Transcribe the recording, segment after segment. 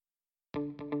Hello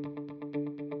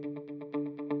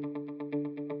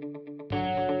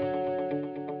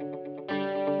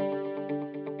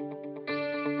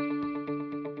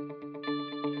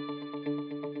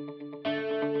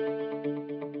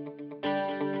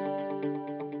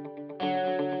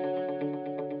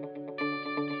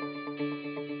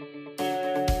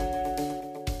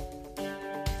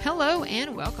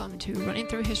and welcome to Running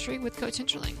Through History with Coach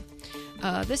Hensarling.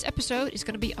 This episode is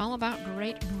going to be all about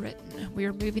Great Britain. We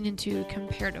are moving into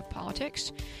comparative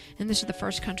politics, and this is the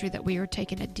first country that we are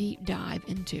taking a deep dive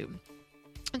into.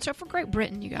 And so for Great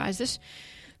Britain, you guys, this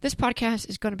podcast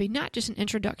is going to be not just an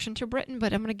introduction to Britain,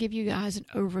 but I'm going to give you guys an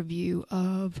overview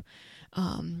of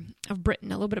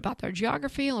Britain, a little bit about their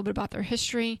geography, a little bit about their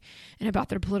history, and about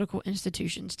their political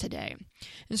institutions today.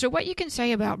 And so what you can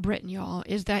say about Britain, y'all,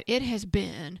 is that it has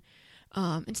been,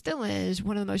 and still is,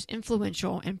 one of the most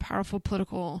influential and powerful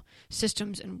political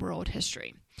systems in world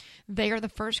history. They are the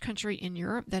first country in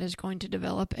Europe that is going to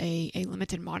develop a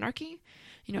limited monarchy,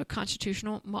 a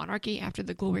constitutional monarchy after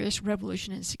the Glorious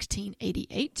Revolution in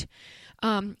 1688.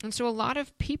 And so a lot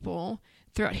of people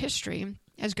throughout history,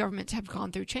 as governments have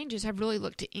gone through changes, have really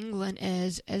looked to England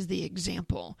as the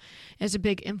example, as a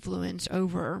big influence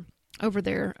over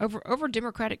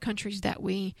democratic countries that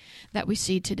we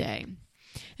see today.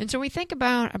 And so we think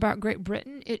about Great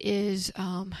Britain. It is,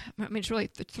 it's really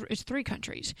it's three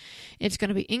countries. It's going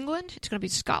to be England, it's going to be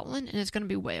Scotland, and it's going to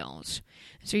be Wales.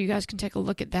 So you guys can take a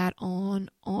look at that on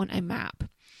a map.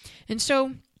 And so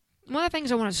one of the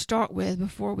things I want to start with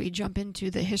before we jump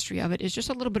into the history of it is just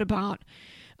a little bit about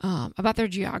their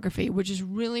geography, which is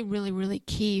really, really, really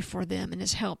key for them and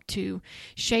has helped to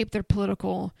shape their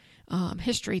political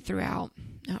history throughout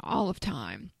all of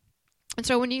time. And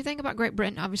so when you think about Great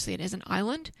Britain, obviously it is an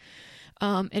island.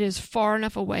 It is far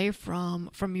enough away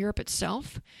from Europe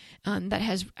itself that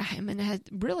has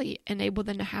really enabled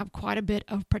them to have quite a bit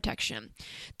of protection.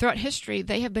 Throughout history,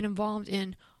 they have been involved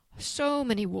in so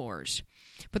many wars.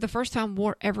 But the first time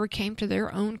war ever came to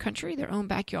their own country, their own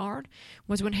backyard,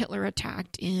 was when Hitler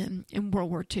attacked in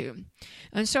World War II.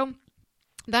 And so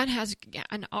that has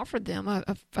offered them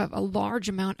a large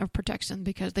amount of protection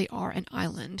because they are an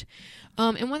island.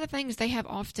 And one of the things they have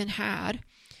often had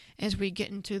as we get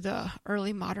into the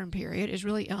early modern period is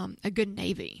really a good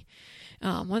navy.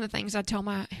 One of the things I tell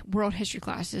my world history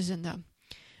classes in the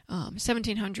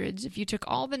 1700s, if you took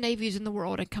all the navies in the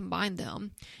world and combined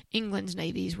them, England's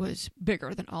navies was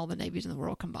bigger than all the navies in the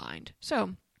world combined.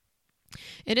 So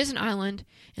it is an island,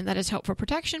 and that is helpful for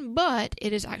protection, but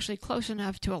it is actually close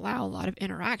enough to allow a lot of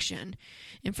interaction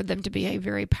and for them to be a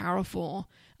very powerful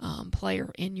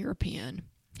player in European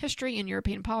history, in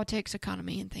European politics,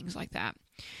 economy, and things like that.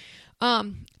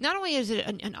 Not only is it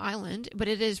an island, but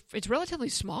it's relatively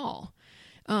small.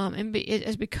 And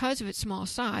because of its small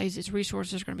size, its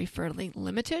resources are going to be fairly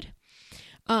limited.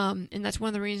 And that's one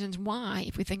of the reasons why,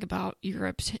 if we think about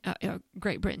Europe's,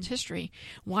 Great Britain's history,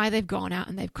 why they've gone out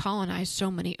and they've colonized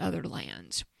so many other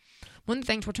lands. One of the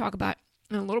things we'll talk about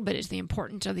in a little bit is the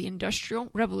importance of the Industrial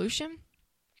Revolution,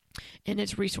 and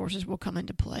its resources will come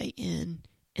into play in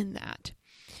that.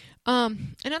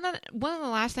 And one of the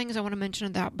last things I want to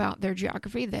mention about their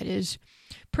geography that is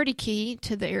pretty key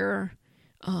to their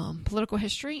political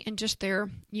history and just their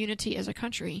unity as a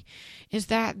country is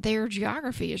that their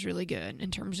geography is really good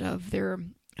in terms of their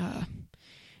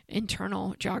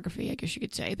internal geography, I guess you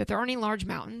could say, that there aren't any large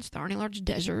mountains, there aren't any large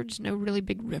deserts, no really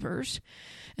big rivers.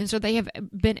 And so they have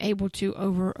been able to,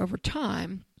 over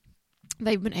time,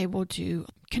 they've been able to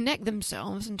connect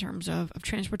themselves in terms of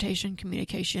transportation,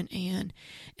 communication,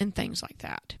 and things like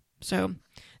that. So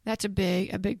that's a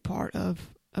big part of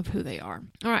who they are.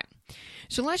 All right.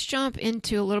 So let's jump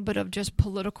into a little bit of just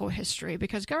political history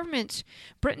because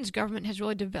Britain's government has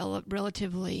really developed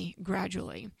relatively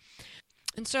gradually.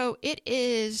 And so it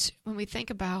is, when we think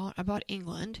about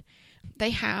England, they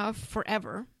have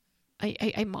forever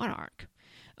a monarch.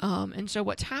 And so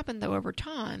what's happened, though, over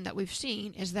time that we've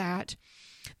seen is that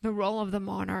the role of the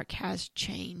monarch has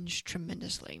changed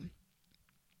tremendously.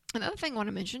 Another thing I want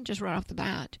to mention, just right off the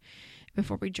bat,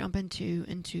 before we jump into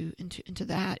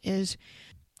that, is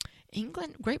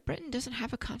Great Britain doesn't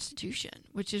have a constitution,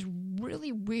 which is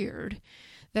really weird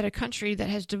that a country that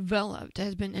has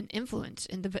been an influence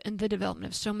in the development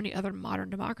of so many other modern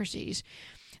democracies,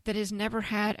 that has never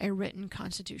had a written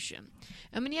constitution.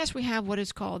 I mean, yes, we have what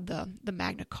is called the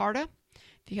Magna Carta.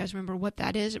 If you guys remember what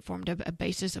that is, it formed a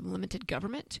basis of limited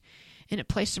government, and it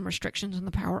placed some restrictions on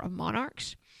the power of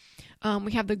monarchs.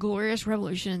 We have the Glorious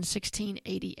Revolution in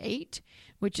 1688,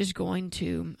 which is going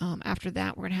to, after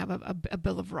that, we're going to have a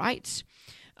Bill of Rights.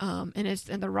 And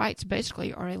the rights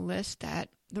basically are a list that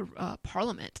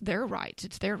Parliament their rights.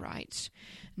 It's their rights,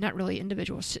 not really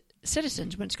individual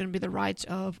citizens, but it's going to be the rights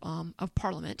of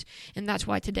Parliament. And that's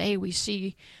why today we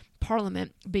see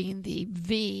Parliament being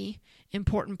the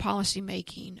important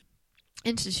policy-making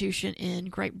institution in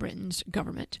Great Britain's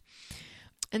government.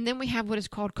 And then we have what is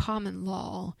called common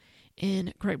law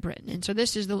in Great Britain. And so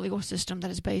this is the legal system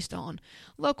that is based on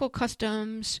local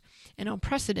customs and on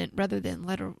precedent rather than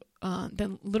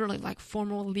literally like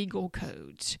formal legal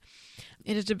codes.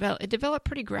 It developed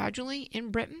pretty gradually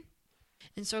in Britain.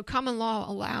 And so common law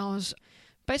allows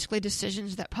basically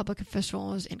decisions that public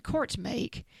officials and courts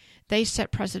make. They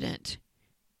set precedent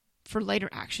for later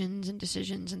actions and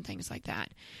decisions and things like that.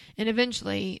 And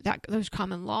eventually those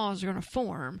common laws are going to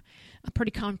form a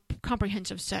pretty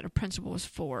comprehensive set of principles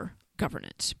for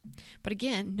governance. But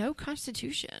again, no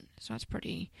constitution. So that's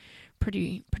pretty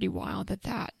wild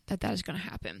that is going to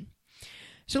happen.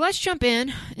 So let's jump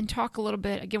in and talk a little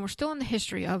bit. Again, we're still in the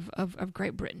history of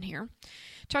Great Britain here.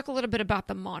 Talk a little bit about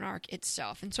the monarch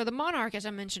itself. And so the monarch, as I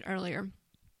mentioned earlier,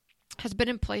 has been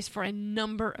in place for a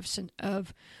number of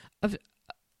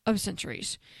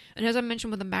centuries. And as I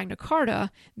mentioned with the Magna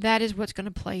Carta, that is what's going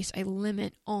to place a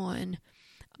limit on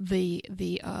the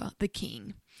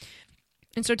king.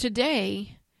 And so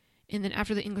today, and then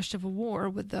after the English Civil War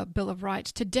with the Bill of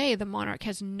Rights, today the monarch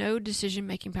has no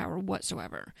decision-making power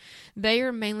whatsoever. They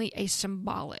are mainly a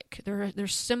symbolic. They're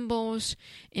symbols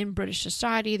in British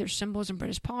society. They're symbols in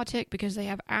British politics because they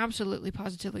have absolutely,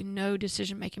 positively no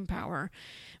decision-making power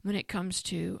when it comes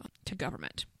to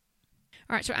government.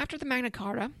 All right, so after the Magna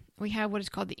Carta, we have what is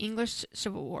called the English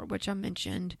Civil War, which I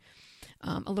mentioned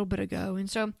a little bit ago. And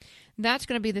so that's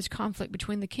going to be this conflict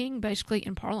between the king, basically,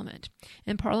 and Parliament.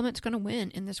 And Parliament's going to win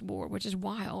in this war, which is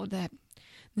wild that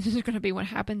this is going to be what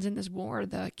happens in this war,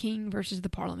 the king versus the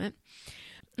Parliament.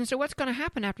 And so what's going to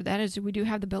happen after that is we do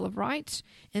have the Bill of Rights,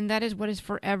 and that is what is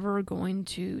forever going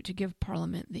to give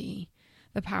Parliament the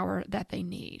power that they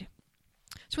need.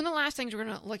 So one of the last things we're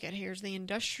going to look at here is the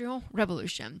Industrial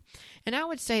Revolution. And I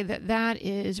would say that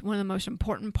is one of the most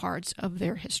important parts of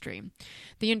their history.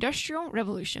 The Industrial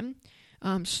Revolution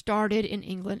started in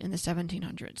England in the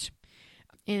 1700s.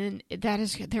 And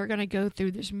they're going to go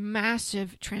through this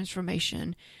massive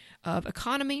transformation of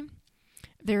economy.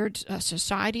 Their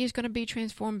society is going to be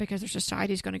transformed because their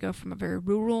society is going to go from a very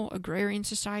rural, agrarian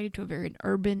society to a very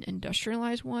urban,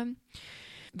 industrialized one.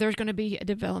 There's going to be a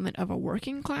development of a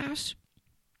working class.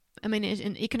 I mean, it's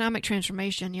an economic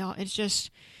transformation, y'all. It's just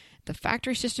the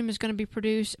factory system is going to be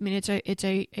produced. I mean, it's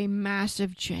a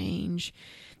massive change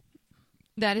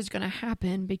that is going to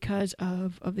happen because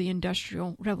of the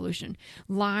Industrial Revolution.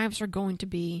 Lives are going to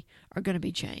be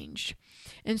changed.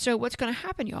 And so what's going to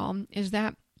happen, y'all, is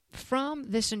that from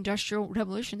this Industrial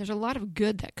Revolution, there's a lot of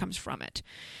good that comes from it.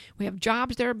 We have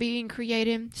jobs that are being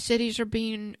created, cities are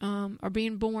being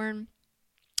born.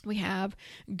 We have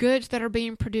goods that are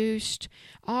being produced,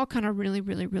 all kind of really,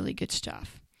 really, really good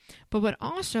stuff. But what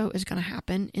also is going to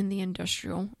happen in the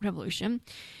Industrial Revolution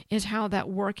is how that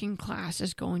working class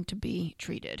is going to be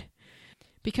treated.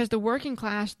 Because the working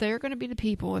class, they're going to be the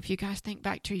people, if you guys think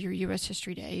back to your U.S.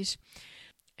 history days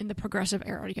in the Progressive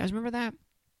Era. Do you guys remember that?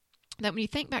 That when you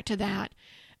think back to that,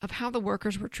 of how the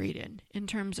workers were treated in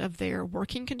terms of their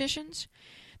working conditions,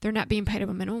 they're not being paid a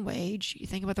minimum wage. You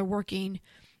think about their working,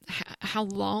 how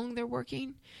long they're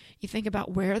working. You think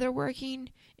about where they're working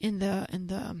in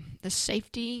the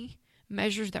safety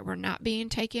measures that were not being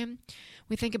taken.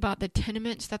 We think about the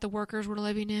tenements that the workers were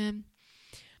living in.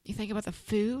 You think about the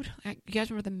food. You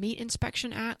guys remember the Meat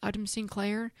Inspection Act, Adam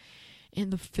Sinclair,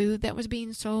 and the food that was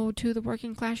being sold to the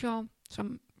working class, y'all? So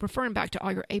I'm referring back to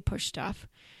all your APUSH stuff.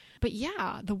 But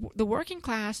yeah, the working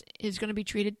class is going to be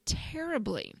treated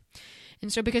terribly.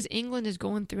 And so because England is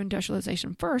going through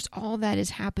industrialization first, all that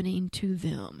is happening to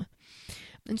them.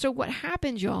 And so what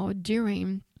happens, y'all,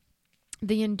 during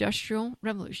the Industrial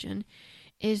Revolution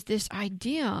is this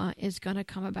idea is going to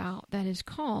come about that is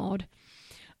called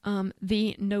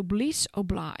the noblesse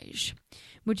oblige,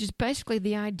 which is basically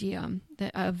the idea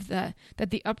that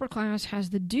the upper class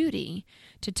has the duty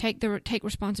to take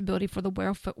responsibility for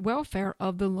the welfare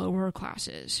of the lower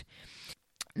classes.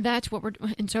 That's what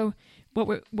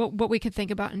what we could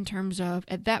think about in terms of,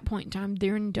 at that point in time,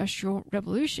 during Industrial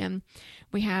Revolution,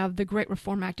 we have the Great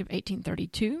Reform Act of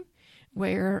 1832,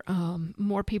 where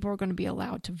more people are going to be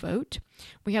allowed to vote.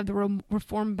 We have the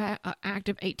Reform Act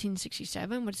of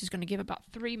 1867, which is going to give about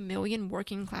 3 million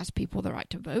working class people the right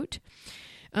to vote.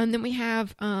 And then we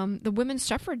have the women's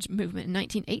suffrage movement in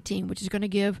 1918, which is going to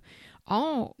give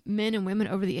all men and women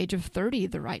over the age of 30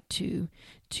 the right to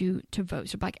vote.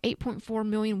 So like 8.4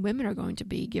 million women are going to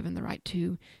be given the right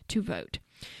to vote.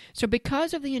 So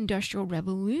because of the Industrial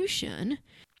Revolution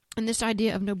and this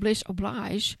idea of noblesse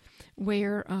oblige,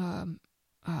 where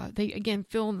they again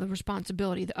feel the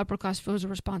responsibility, the upper class feels the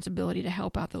responsibility to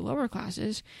help out the lower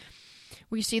classes,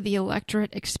 we see the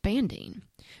electorate expanding.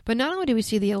 But not only do we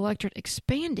see the electorate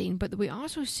expanding, but we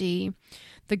also see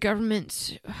the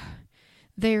government's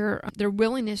their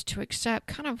willingness to accept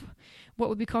kind of what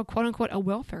would be called, quote unquote, a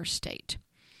welfare state,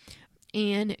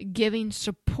 and giving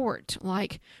support,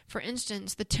 like, for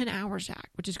instance, the 10 Hours Act,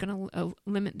 which is going to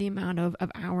limit the amount of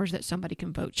hours that somebody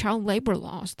can vote, child labor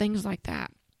laws, things like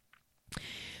that.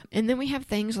 And then we have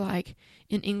things like,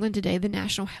 in England today, the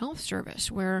National Health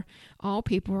Service, where all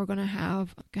people are going to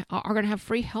have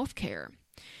free health care.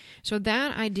 So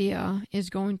that idea is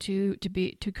going to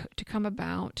come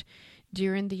about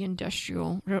during the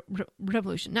Industrial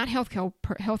Revolution. Not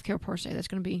healthcare per se, that's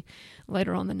going to be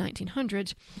later on in the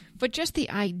 1900s, but just the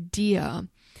idea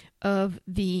of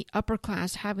the upper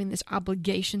class having this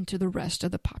obligation to the rest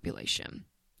of the population,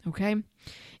 okay?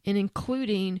 And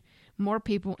including more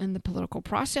people in the political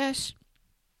process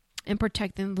and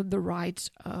protecting the rights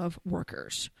of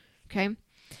workers, okay?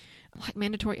 Like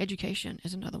mandatory education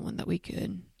is another one that we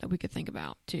could think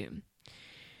about too.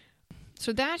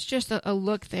 So that's just a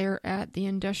look there at the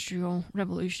Industrial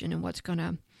Revolution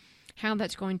and how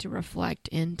that's going to reflect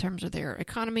in terms of their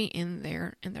economy and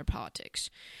their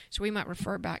politics. So we might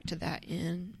refer back to that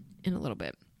in a little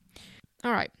bit.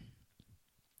 All right.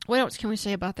 What else can we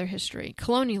say about their history?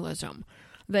 Colonialism.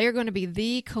 They are going to be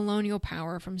the colonial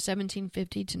power from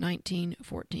 1750 to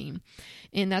 1914,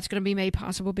 and that's going to be made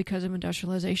possible because of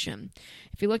industrialization.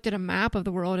 If you looked at a map of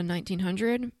the world in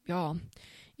 1900, y'all,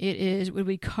 it would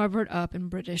be covered up in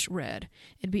British red.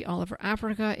 It'd be all over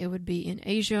Africa. It would be in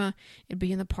Asia. It'd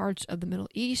be in the parts of the Middle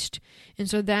East. And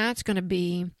so that's going to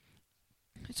be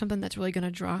something that's really going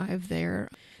to drive their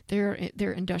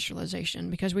industrialization,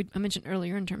 because I mentioned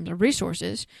earlier in terms of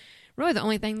resources, really the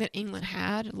only thing that England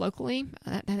had locally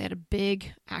that they had a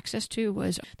big access to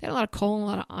was they had a lot of coal and a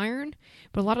lot of iron,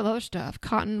 but a lot of other stuff,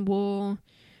 cotton, wool,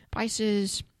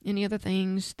 spices, any other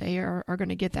things, they are going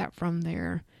to get that from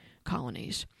their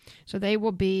colonies. So they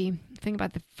will be, think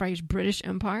about the phrase British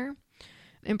Empire.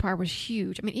 Empire was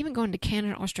huge. I mean, even going to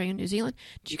Canada, Australia, and New Zealand.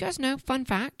 Did you guys know, fun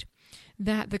fact,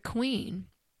 that the Queen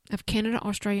of Canada,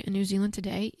 Australia, and New Zealand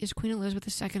today is Queen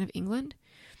Elizabeth II of England?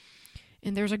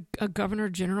 And there's a governor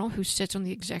general who sits on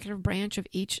the executive branch of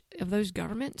each of those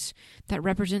governments that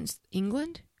represents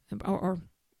England, or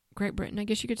Great Britain, I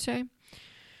guess you could say.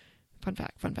 Fun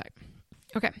fact.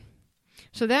 Okay.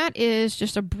 So that is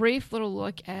just a brief little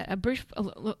look at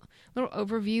little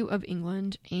overview of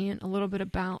England and a little bit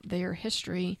about their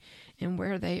history and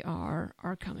where they are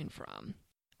coming from.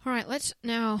 All right, let's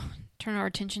now turn our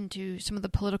attention to some of the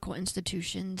political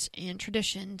institutions and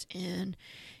traditions in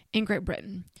Great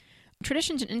Britain.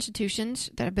 Traditions and institutions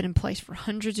that have been in place for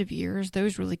hundreds of years,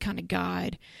 those really kind of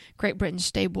guide Great Britain's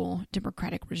stable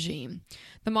democratic regime.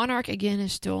 The monarch, again,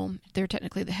 is still, they're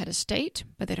technically the head of state,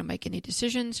 but they don't make any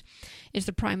decisions. It's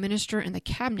the prime minister and the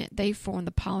cabinet. They form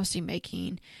the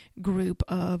policy-making group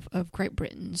of Great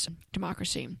Britain's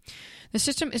democracy. The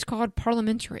system is called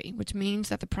parliamentary, which means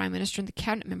that the prime minister and the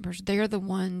cabinet members, they are the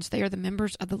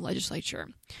members of the legislature.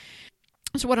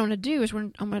 So what I want to do is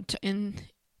in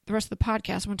the rest of the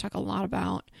podcast, I want to talk a lot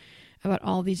about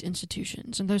all these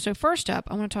institutions. And so first up,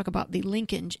 I want to talk about the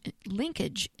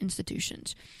linkage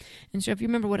institutions. And so if you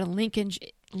remember what a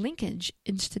linkage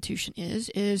institution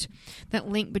is that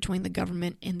link between the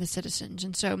government and the citizens.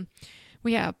 And so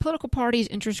we have political parties,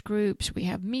 interest groups, we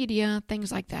have media,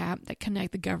 things like that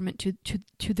connect the government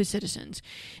to the citizens.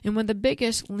 And one of the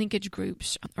biggest linkage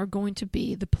groups are going to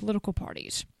be the political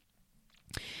parties.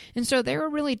 And so there are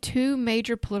really two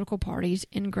major political parties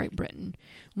in Great Britain.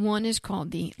 One is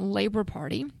called the Labour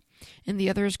Party, and the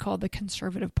other is called the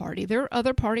Conservative Party. There are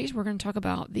other parties. We're going to talk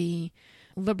about the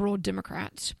Liberal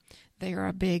Democrats. They are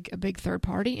a big third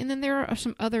party. And then there are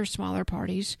some other smaller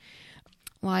parties,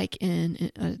 like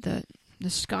in the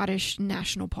Scottish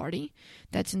National Party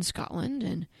that's in Scotland,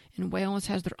 and Wales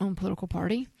has their own political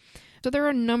party. So there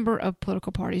are a number of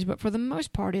political parties, but for the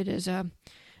most part it is a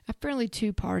fairly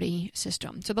two-party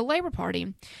system. So the Labour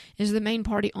Party is the main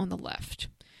party on the left.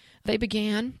 They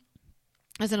began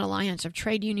as an alliance of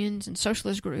trade unions and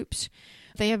socialist groups.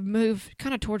 They have moved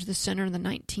kind of towards the center in the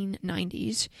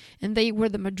 1990s, and they were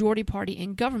the majority party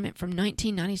in government from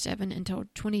 1997 until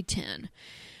 2010.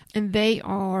 And they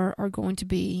are going to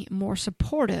be more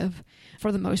supportive,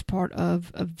 for the most part,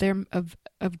 of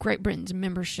Great Britain's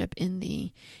membership in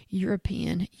the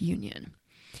European Union.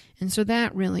 And so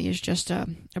that really is just a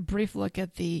brief look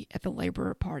at the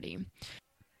Labour Party.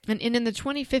 And in the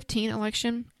 2015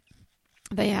 election,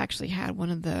 they actually had one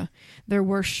of their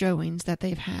worst showings that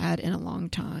they've had in a long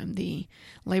time. The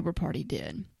Labour Party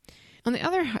did. On the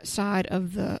other side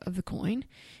of the coin,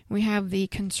 we have the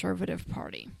Conservative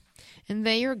Party, and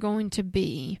they are going to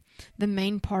be the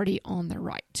main party on the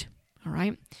right. All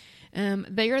right.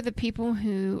 They are the people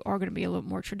who are going to be a little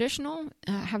more traditional,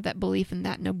 have that belief in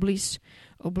that noblesse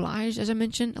oblige, as I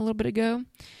mentioned a little bit ago.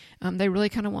 They really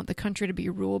kind of want the country to be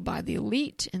ruled by the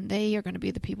elite, and they are going to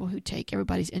be the people who take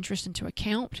everybody's interest into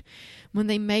account when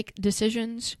they make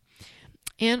decisions.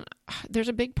 And there's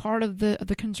a big part of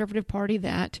the Conservative Party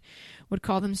that would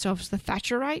call themselves the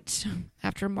Thatcherites,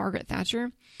 after Margaret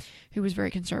Thatcher, who was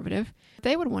very conservative. What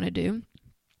they would want to do,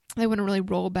 they want to really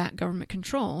roll back government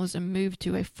controls and move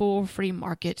to a full free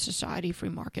market society, free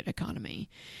market economy.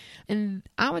 And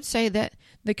I would say that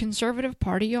the Conservative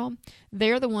Party, y'all,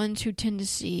 they're the ones who tend to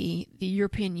see the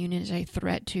European Union as a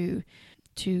threat to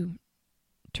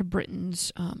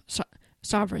Britain's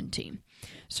sovereignty.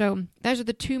 So those are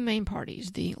the two main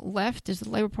parties. The left is the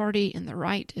Labour Party, and the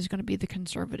right is going to be the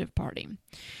Conservative Party.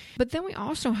 But then we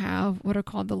also have what are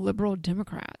called the Liberal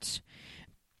Democrats.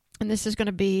 And this is going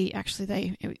to be,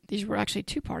 these were actually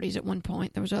two parties at one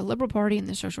point. There was a Liberal Party and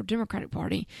the Social Democratic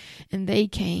Party, and they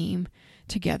came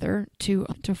together to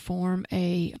form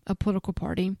a political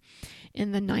party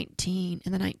in the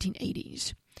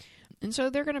 1980s. And so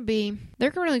they're really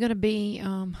going to be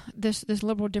this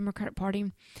Liberal Democratic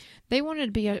Party. They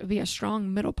wanted to be a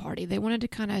strong middle party. They wanted to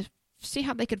kind of see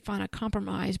how they could find a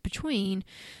compromise between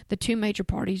the two major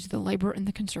parties, the Labour and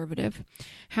the Conservative,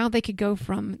 how they could go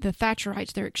from the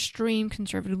Thatcherites, their extreme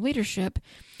conservative leadership,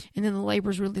 and then the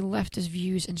Labour's really leftist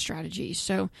views and strategies.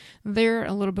 So they're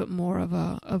a little bit more of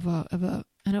a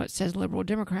I know it says Liberal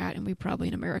Democrat, and we probably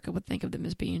in America would think of them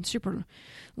as being super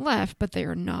left, but they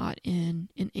are not in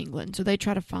England. So they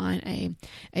try to find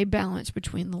a balance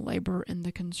between the Labour and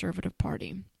the Conservative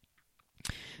Party.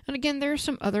 And again, there are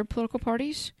some other political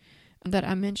parties that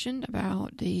I mentioned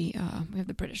about we have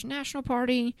the British National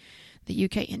Party, the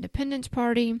UK Independence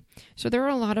Party. So there are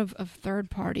a lot of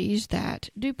third parties that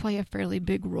do play a fairly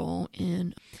big role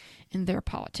in their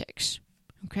politics.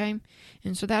 Okay,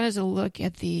 and so that is a look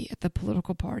at the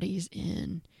political parties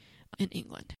in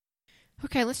England.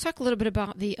 Okay, let's talk a little bit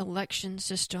about the election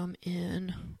system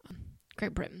in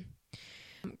Great Britain.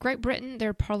 Great Britain,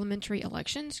 they're parliamentary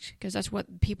elections because that's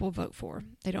what people vote for.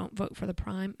 They don't vote for the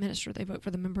Prime Minister, they vote for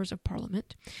the members of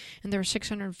Parliament, and there are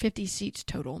 650 seats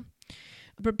total.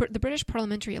 The British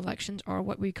parliamentary elections are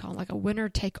what we call like a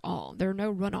winner-take-all. There are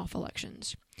no runoff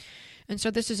elections. And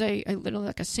so this is a little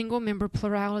like a single-member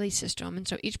plurality system, and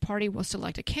so each party will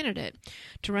select a candidate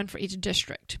to run for each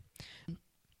district.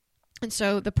 And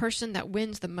so the person that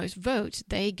wins the most votes,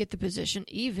 they get the position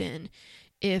even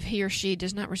if he or she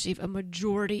does not receive a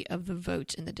majority of the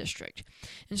votes in the district.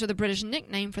 And so the British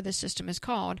nickname for this system is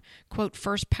called, quote,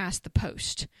 first past the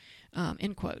post,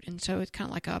 end quote. And so it's kind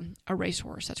of like a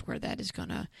racehorse. That's where that is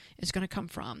gonna come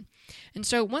from. And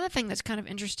so one of the things that's kind of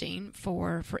interesting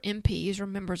for MPs or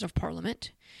members of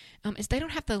Parliament is they don't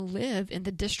have to live in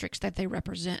the districts that they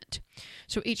represent.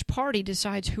 So each party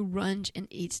decides who runs in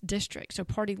each district. So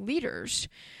party leaders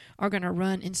are going to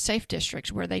run in safe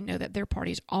districts where they know that their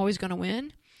party is always going to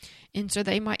win. And so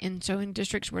in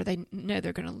districts where they know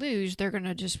they're going to lose, they're going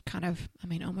to just kind of,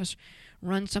 almost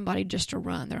run somebody just to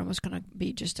run. They're almost going to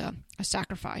be just a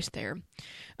sacrifice there.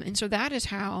 And so that is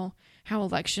how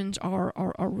elections are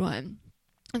run.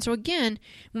 And so again,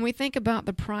 when we think about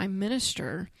the Prime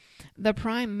Minister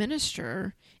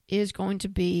is going to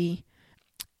be,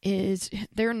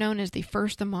 they're known as the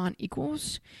first among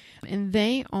equals, and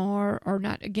they are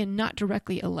not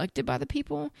directly elected by the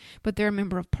people, but they're a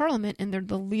member of Parliament, and they're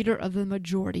the leader of the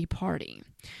majority party.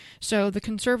 So the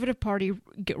Conservative Party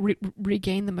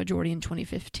regained the majority in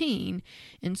 2015,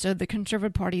 and so the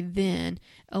Conservative Party then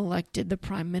elected the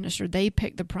Prime Minister. They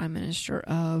picked the Prime Minister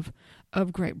of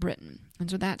Great Britain,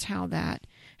 and so that's how that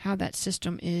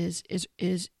system is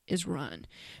run.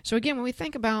 So again, when we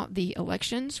think about the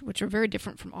elections, which are very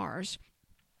different from ours,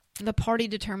 the party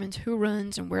determines who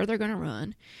runs and where they're going to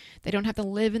run. They don't have to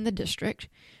live in the district.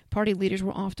 Party leaders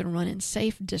will often run in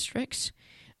safe districts.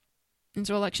 And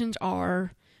so elections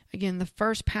are, again, the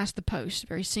first past the post,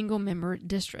 very single-member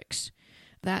districts.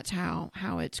 That's how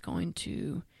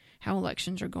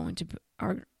elections are going to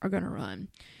run.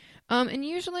 And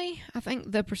usually, I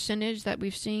think the percentage that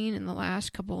we've seen in the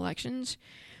last couple elections,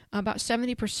 about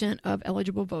 70% of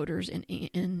eligible voters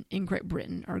in Great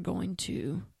Britain are going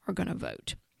to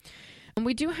vote. And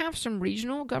we do have some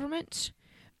regional governments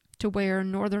to where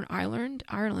Northern Ireland,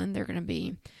 they're going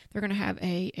to have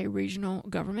a regional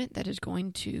government that is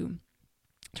going to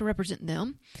to represent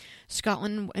them.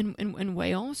 Scotland and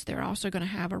Wales, they're also going to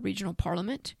have a regional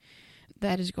parliament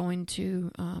that is going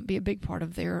to be a big part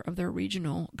of their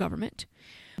regional government.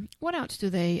 What else do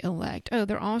they elect? Oh,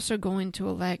 they're also going to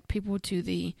elect people to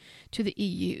the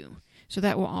EU. So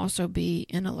that will also be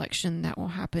an election that will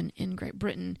happen in Great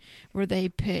Britain, where they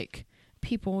pick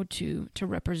people to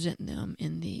represent them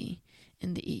in the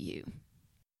EU.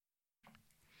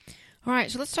 All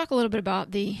right, so let's talk a little bit about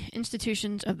the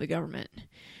institutions of the government.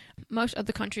 Most of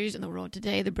the countries in the world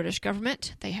today, the British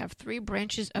government, they have 3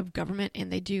 branches of government,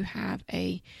 and they do have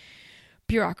a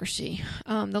bureaucracy.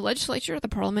 The legislature, the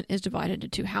parliament, is divided into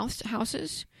 2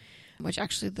 houses, which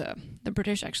actually the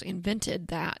British actually invented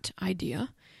that idea,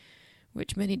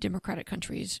 which many democratic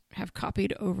countries have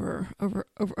copied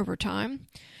over time.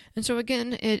 And so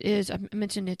again, it is, I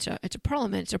mentioned it's a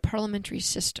parliament, it's a parliamentary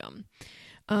system.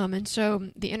 And so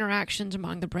the interactions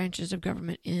among the branches of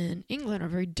government in England are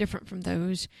very different from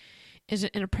those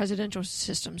in a presidential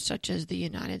system such as the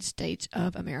United States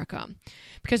of America.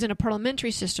 Because in a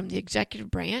parliamentary system, the executive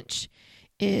branch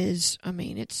is,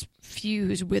 it's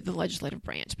fused with the legislative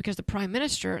branch, because the prime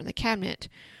minister and the cabinet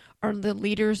are the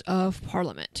leaders of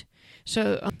parliament.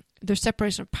 So there's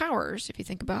separation of powers, if you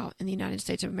think about in the United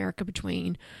States of America,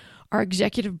 between our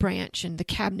executive branch and the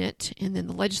cabinet and then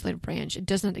the legislative branch. It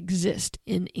does not exist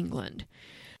in England.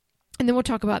 And then we'll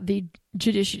talk about the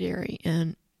judiciary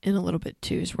in a little bit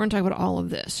too. So we're going to talk about all of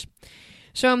this.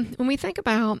 So when we think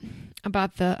about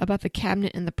the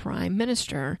cabinet and the prime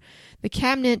minister, the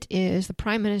cabinet is the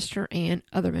prime minister and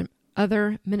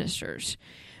other ministers,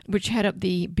 which head up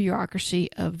the bureaucracy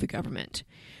of the government.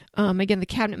 Again, the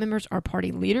cabinet members are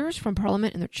party leaders from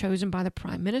parliament, and they're chosen by the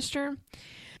prime minister.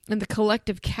 And the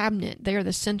collective cabinet, they are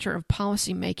the center of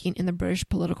policy making in the British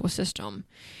political system.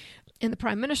 And the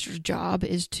prime minister's job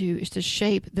is to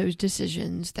shape those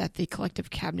decisions that the collective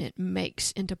cabinet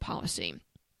makes into policy.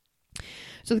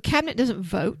 So the cabinet doesn't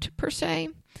vote per se,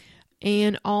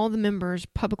 and all the members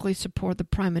publicly support the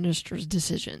prime minister's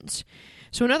decisions.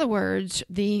 So in other words,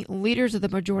 the leaders of the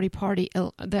majority party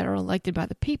that are elected by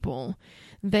the people,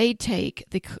 they take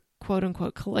the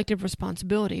quote-unquote collective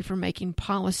responsibility for making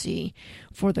policy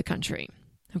for the country.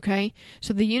 Okay?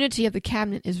 So the unity of the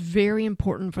cabinet is very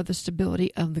important for the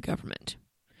stability of the government.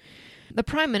 The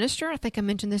prime minister, I think I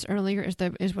mentioned this earlier,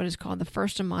 is what is called the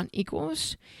first among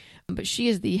equals, but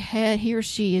he or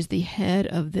she is the head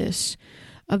of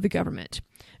the government.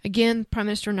 Again, prime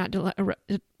minister not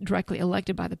directly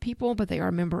elected by the people, but they are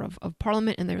a member of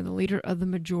parliament, and they're the leader of the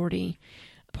majority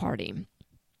party.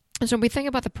 And so when we think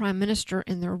about the prime minister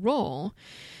and their role,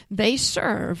 they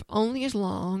serve only as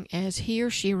long as he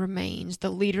or she remains the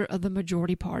leader of the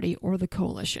majority party or the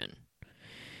coalition.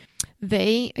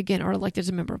 They, again, are elected as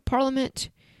a member of parliament.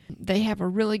 They have a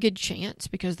really good chance,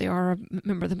 because they are a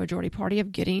member of the majority party,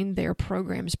 of getting their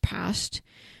programs passed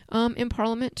in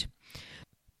parliament.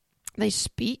 They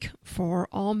speak for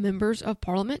all members of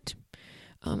parliament.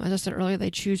 As I said earlier,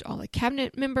 they choose all the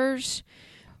cabinet members.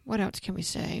 What else can we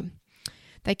say?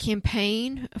 They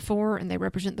campaign for and they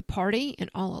represent the party in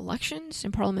all elections,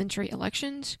 in parliamentary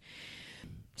elections.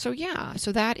 So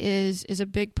that is a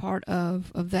big part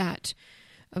of that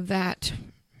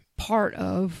part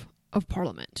of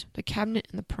Parliament, the cabinet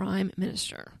and the prime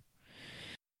minister.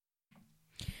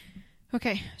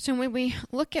 Okay, so when we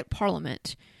look at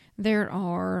Parliament, there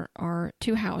are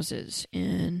 2 houses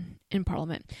in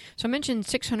Parliament. So I mentioned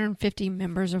 650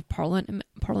 members of Parliament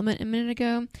a minute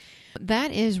ago.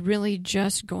 That is really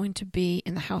just going to be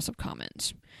in the House of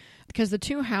Commons, because the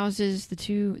 2 houses, the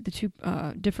two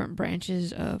different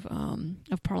branches of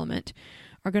Parliament,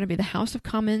 are going to be the House of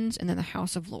Commons and then the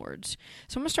House of Lords.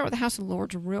 So I'm going to start with the House of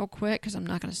Lords real quick, because I'm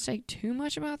not going to say too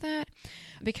much about that.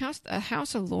 Because the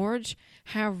House of Lords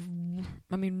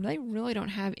they really don't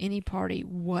have any party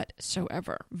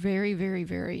whatsoever. Very, very,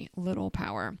 very little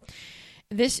power.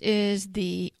 This is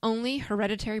the only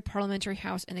hereditary parliamentary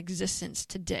house in existence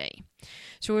today.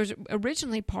 So it was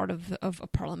originally part of a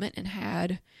parliament and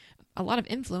had a lot of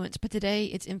influence, but today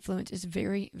its influence is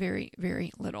very, very, very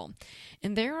little.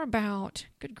 And there are about,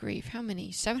 good grief, how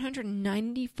many?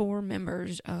 794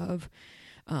 members of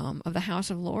the House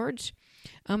of Lords.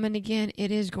 And again,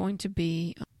 it is going to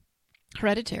be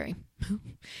hereditary.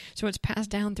 So it's passed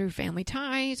down through family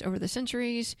ties over the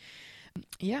centuries.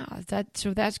 That's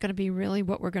going to be really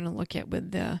what we're going to look at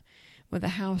with the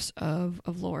House of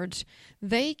Lords.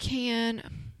 They can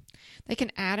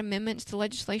add amendments to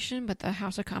legislation, but the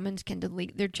House of Commons can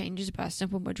delete their changes by a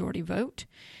simple majority vote.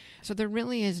 So there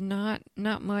really is not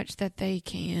much that they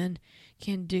can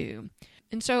do.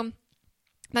 And so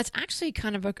That's actually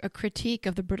kind of a critique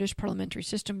of the British parliamentary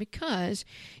system, because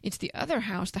it's the other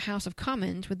house, the House of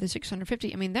Commons with the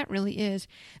 650. I mean,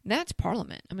 that's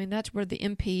Parliament. I mean, that's where the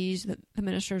MPs, the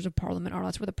ministers of Parliament are.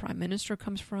 That's where the Prime Minister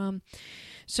comes from.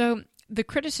 So the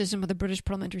criticism of the British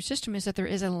parliamentary system is that there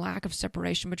is a lack of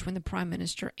separation between the Prime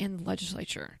Minister and the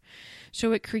legislature.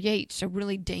 So it creates a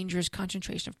really dangerous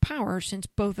concentration of power, since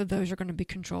both of those are going to be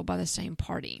controlled by the same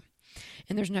party.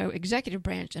 And there's no executive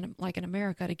branch, like in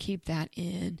America, to keep that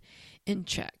in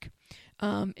check.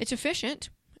 It's efficient.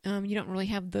 You don't really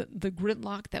have the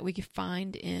gridlock that we could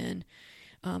find in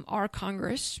our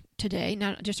Congress today,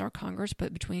 not just our Congress,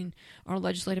 but between our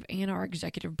legislative and our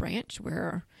executive branch,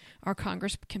 where our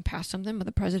Congress can pass something, but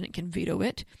the president can veto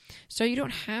it. So you don't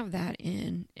have that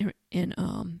in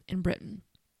Britain.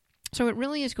 So it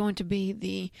really is going to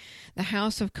be the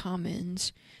House of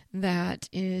Commons that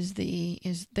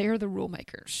they're the rule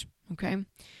makers. Okay,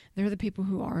 they're the people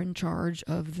who are in charge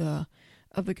of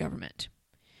the government.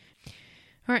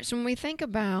 All right, so when we think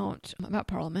about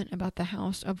Parliament, about the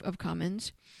House of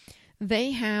Commons,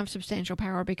 they have substantial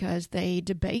power because they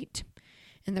debate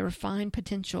and they refine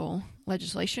potential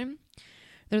legislation.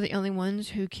 They're the only ones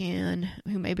who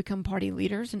may become party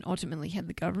leaders and ultimately head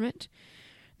the government.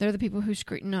 They're the people who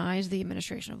scrutinize the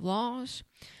administration of laws.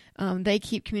 They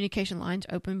keep communication lines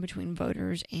open between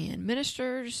voters and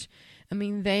ministers. I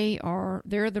mean, they're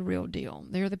the real deal.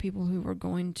 They're the people who are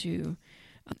going to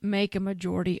make a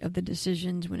majority of the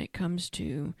decisions when it comes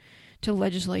to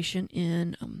legislation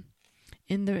in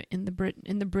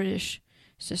the British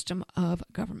system of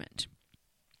government.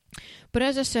 But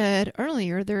as I said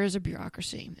earlier, there is a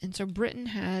bureaucracy, and so Britain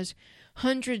has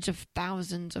hundreds of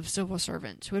thousands of civil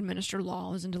servants who administer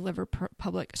laws and deliver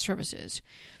public services.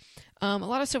 A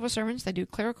lot of civil servants, they do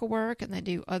clerical work and they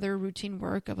do other routine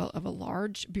work of a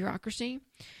large bureaucracy.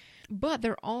 But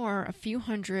there are a few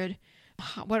hundred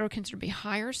what are considered to be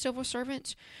higher civil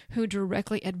servants who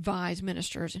directly advise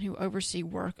ministers and who oversee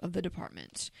work of the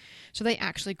departments. So they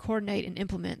actually coordinate and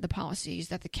implement the policies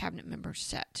that the cabinet members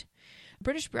set.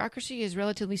 British bureaucracy is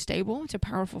relatively stable. It's a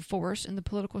powerful force in the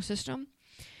political system.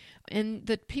 And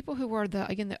the people who are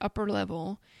the upper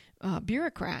level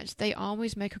bureaucrats, they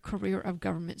always make a career of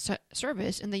government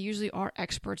service, and they usually are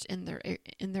experts in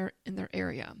their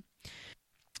area.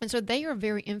 And so they are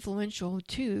very influential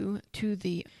to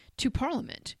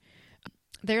Parliament.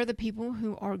 They're the people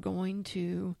who are going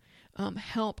to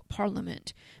help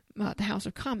Parliament, the House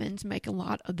of Commons, make a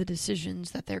lot of the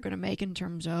decisions that they're going to make in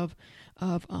terms of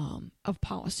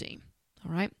policy.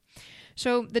 All right.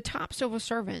 So the top civil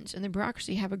servants in the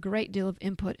bureaucracy have a great deal of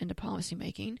input into policy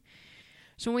making.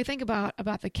 So when we think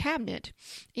about the cabinet,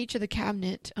 each of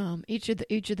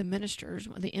the ministers,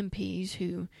 the MPs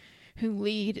who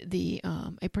lead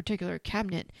a particular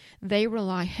cabinet, they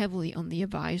rely heavily on the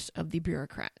advice of the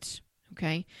bureaucrats.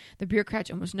 Okay, the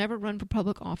bureaucrats almost never run for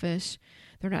public office.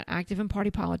 They're not active in party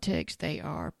politics. They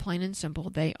are plain and simple.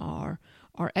 They are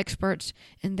experts,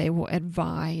 and they will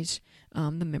advise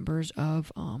the members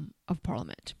of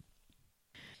Parliament.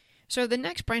 So the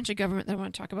next branch of government that I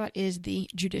want to talk about is the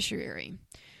judiciary.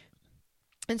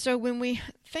 And so when we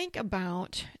think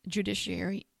about the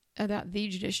judiciary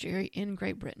in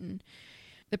Great Britain,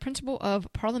 the principle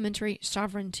of parliamentary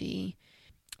sovereignty,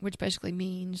 which basically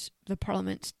means the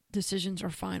Parliament's decisions are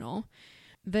final,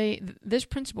 this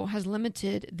principle has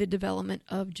limited the development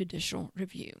of judicial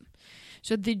review.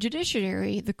 So the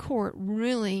judiciary, the court,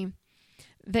 really,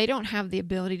 they don't have the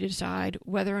ability to decide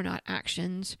whether or not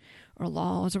actions or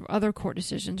laws or other court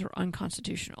decisions are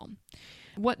unconstitutional.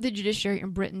 What the judiciary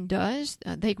in Britain does,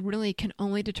 they really can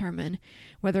only determine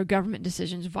whether government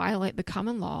decisions violate the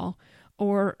common law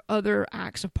or other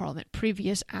acts of Parliament,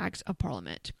 previous acts of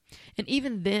Parliament. And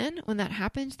even then, when that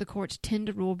happens, the courts tend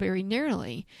to rule very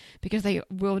narrowly because they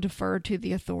will defer to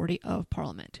the authority of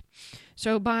Parliament.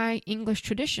 So by English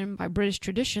tradition, by British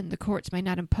tradition, the courts may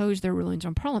not impose their rulings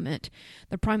on Parliament,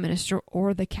 the Prime Minister,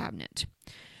 or the Cabinet.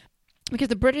 Because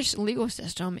the British legal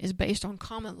system is based on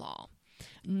common law,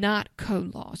 not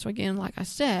code law. So again, like I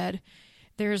said,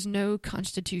 there is no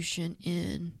constitution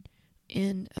in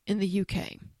the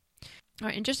UK. All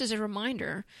right, and just as a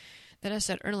reminder that I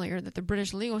said earlier that the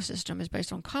British legal system is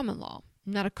based on common law,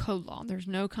 not a code law. There's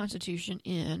no constitution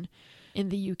in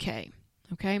the UK.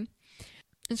 Okay,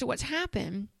 and so what's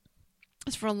happened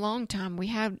is for a long time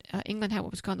England had what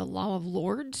was called the Law of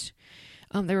Lords.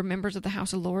 They were members of the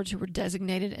House of Lords who were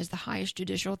designated as the highest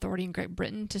judicial authority in Great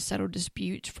Britain to settle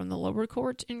disputes from the lower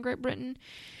courts in Great Britain.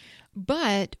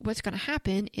 But what's going to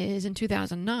happen is in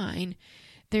 2009,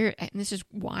 and this is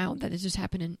wild that it just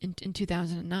happened in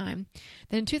 2009,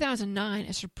 that in 2009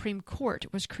 a Supreme Court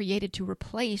was created to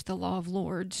replace the Law of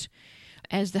Lords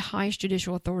as the highest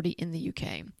judicial authority in the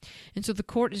UK. And so the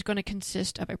court is going to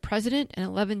consist of a president and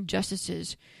 11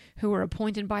 justices who are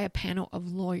appointed by a panel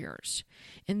of lawyers.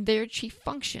 And their chief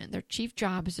function, their chief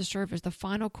job is to serve as the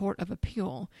final court of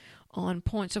appeal on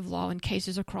points of law in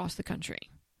cases across the country.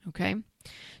 Okay?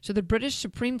 So the British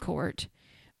Supreme Court,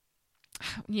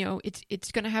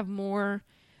 it's going to have more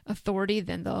authority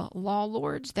than the law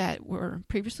lords that were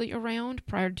previously around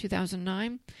prior to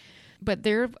 2009. But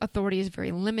their authority is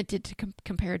very limited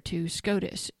compared to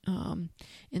SCOTUS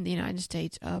in the United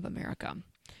States of America.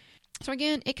 So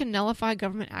again, it can nullify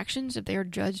government actions if they are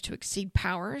judged to exceed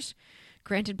powers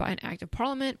granted by an act of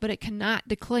Parliament, but it cannot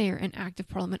declare an act of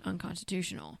Parliament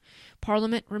unconstitutional.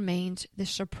 Parliament remains the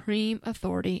supreme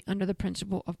authority under the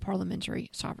principle of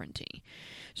parliamentary sovereignty.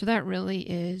 So that really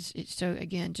is, so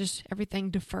again, just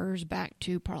everything defers back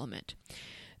to Parliament.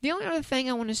 The only other thing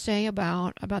I want to say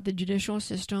about the judicial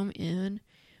system in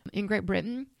Great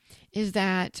Britain is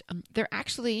that they're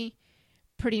actually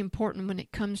pretty important when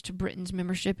it comes to Britain's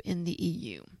membership in the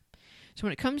EU. So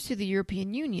when it comes to the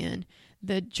European Union,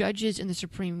 the judges in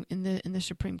the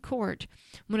Supreme Court,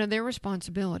 one of their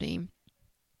responsibility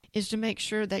is to make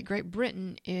sure that Great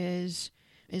Britain is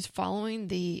following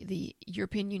the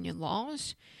European Union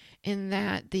laws, and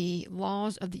that the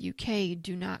laws of the UK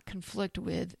do not conflict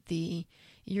with the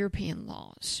European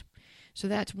laws. So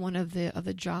that's one of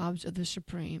the jobs of the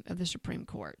Supreme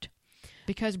Court.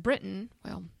 Because Britain,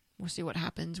 well, we'll see what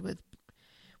happens with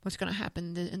what's going to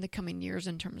happen in the coming years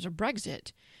in terms of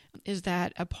Brexit, is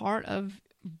that a part of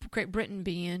Great Britain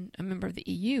being a member of the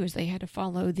EU is they had to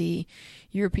follow the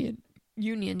European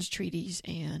Union's treaties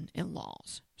and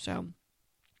laws. So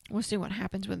we'll see what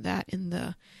happens with that in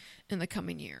the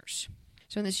coming years.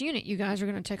 So in this unit, you guys are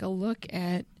going to take a look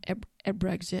at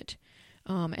Brexit,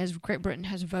 as Great Britain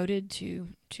has voted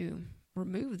to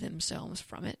remove themselves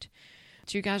from it.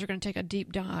 So you guys are going to take a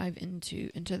deep dive into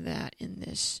that in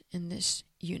this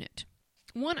unit.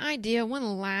 One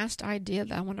last idea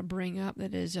that I want to bring up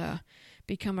that has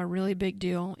become a really big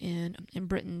deal in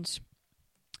Britain's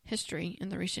history in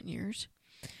the recent years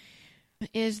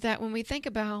is that when we think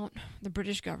about the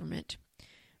British government,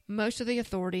 most of the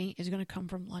authority is going to come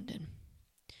from London.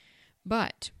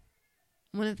 But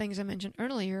one of the things I mentioned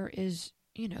earlier is,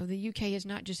 the UK is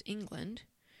not just England.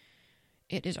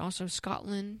 It is also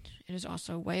Scotland. It is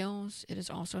also Wales. It is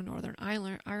also Northern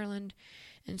Ireland.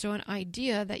 And so an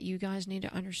idea that you guys need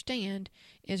to understand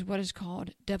is what is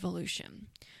called devolution.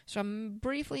 So I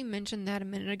briefly mentioned that a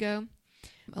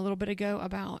little bit ago,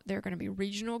 about there are going to be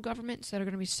regional governments that are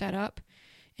going to be set up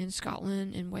in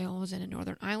Scotland, in Wales, and in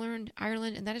Northern Ireland,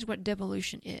 and that is what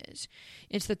devolution is.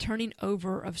 It's the turning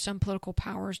over of some political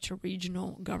powers to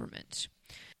regional governments.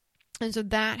 And so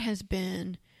that has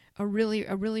been a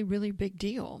really big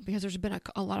deal, because there's been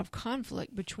a lot of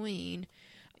conflict between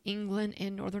England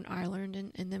and Northern Ireland,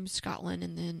 and then Scotland,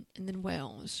 and then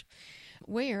Wales,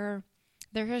 where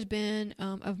there has been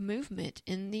a movement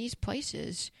in these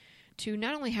places to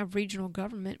not only have regional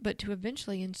government, but to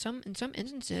eventually, in some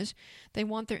instances, they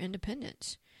want their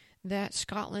independence. That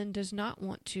Scotland does not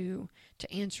want to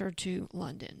answer to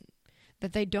London.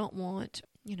 That they don't want,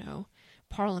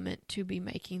 Parliament to be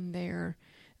making their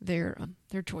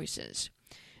choices.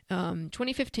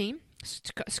 2015,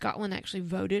 Scotland actually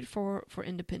voted for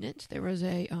independence. There was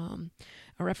a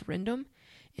referendum,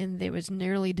 and they was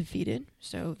narrowly defeated.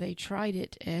 So they tried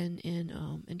it in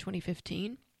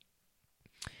 2015.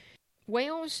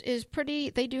 Wales is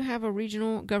they do have a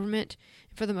regional government.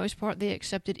 For the most part, they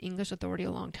accepted English authority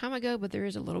a long time ago, but there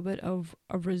is a little bit of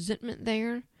resentment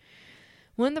there.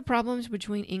 One of the problems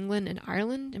between England and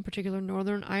Ireland, in particular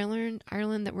Northern Ireland,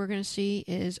 that we're going to see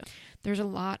is there's a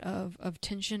lot of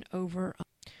tension over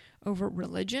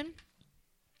religion.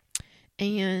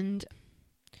 And,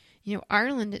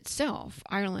 Ireland itself,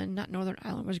 not Northern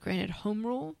Ireland, was granted home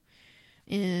rule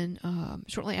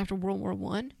shortly after World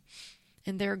War I.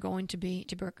 And they're going to be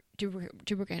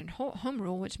granted home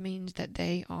rule, which means that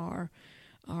they are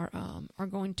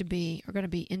going to be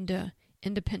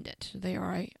independent. So they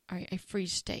are a free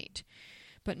state.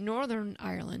 But Northern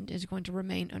Ireland is going to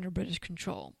remain under British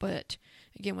control. But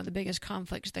again, one of the biggest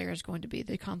conflicts there is going to be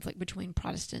the conflict between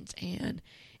Protestants and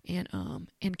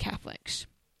Catholics.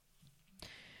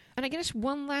 And I guess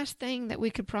one last thing that we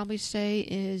could probably say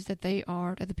is that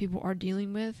the people are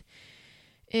dealing with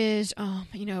is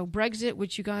Brexit,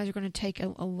 which you guys are going to take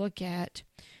a look at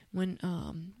when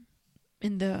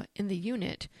in the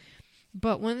unit.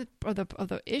 But one of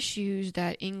the issues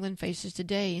that England faces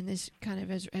today, and this kind of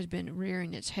has been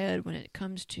rearing its head when it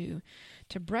comes to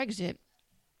Brexit,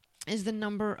 is the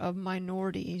number of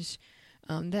minorities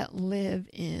that live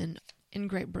in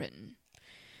Great Britain.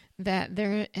 that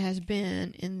there has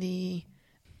been in the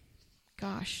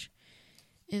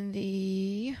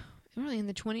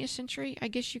 20th century, I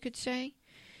guess you could say.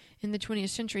 In the 20th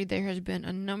century, there has been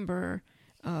a number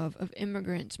of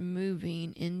immigrants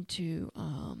moving into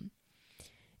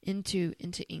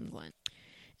England.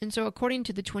 And so according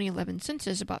to the 2011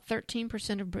 census, about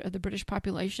 13% of the British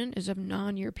population is of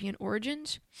non-European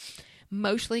origins,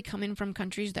 mostly coming from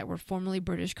countries that were formerly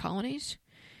British colonies.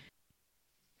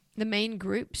 The main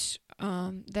groups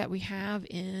that we have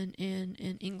in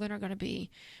England are going to be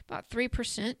about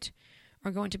 3%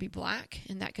 are going to be black,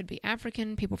 and that could be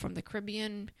African, people from the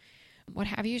Caribbean, what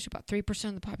have you. So about 3%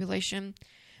 of the population.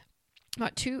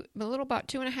 About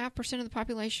 2.5% of the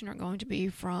population are going to be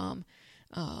from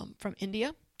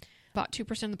India. About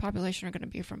 2% of the population are going to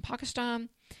be from Pakistan,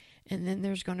 and then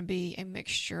there's going to be a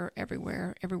mixture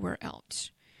everywhere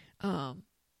else.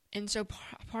 And so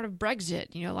part of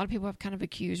Brexit, a lot of people have kind of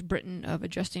accused Britain of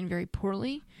adjusting very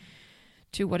poorly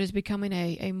to what is becoming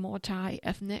a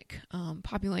multi-ethnic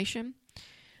population.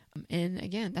 And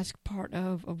again, that's part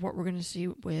of what we're going to see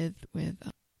with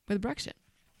Brexit.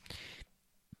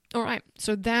 All right,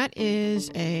 so that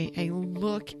is a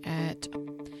look at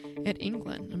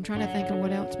England. I'm trying to think of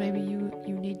what else maybe you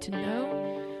need to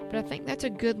know, but I think that's a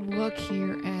good look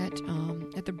here at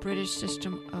the British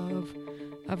system of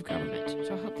government.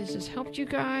 So I hope this has helped you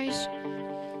guys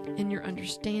in your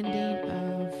understanding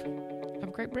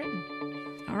of Great Britain.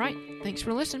 All right, thanks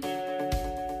for listening.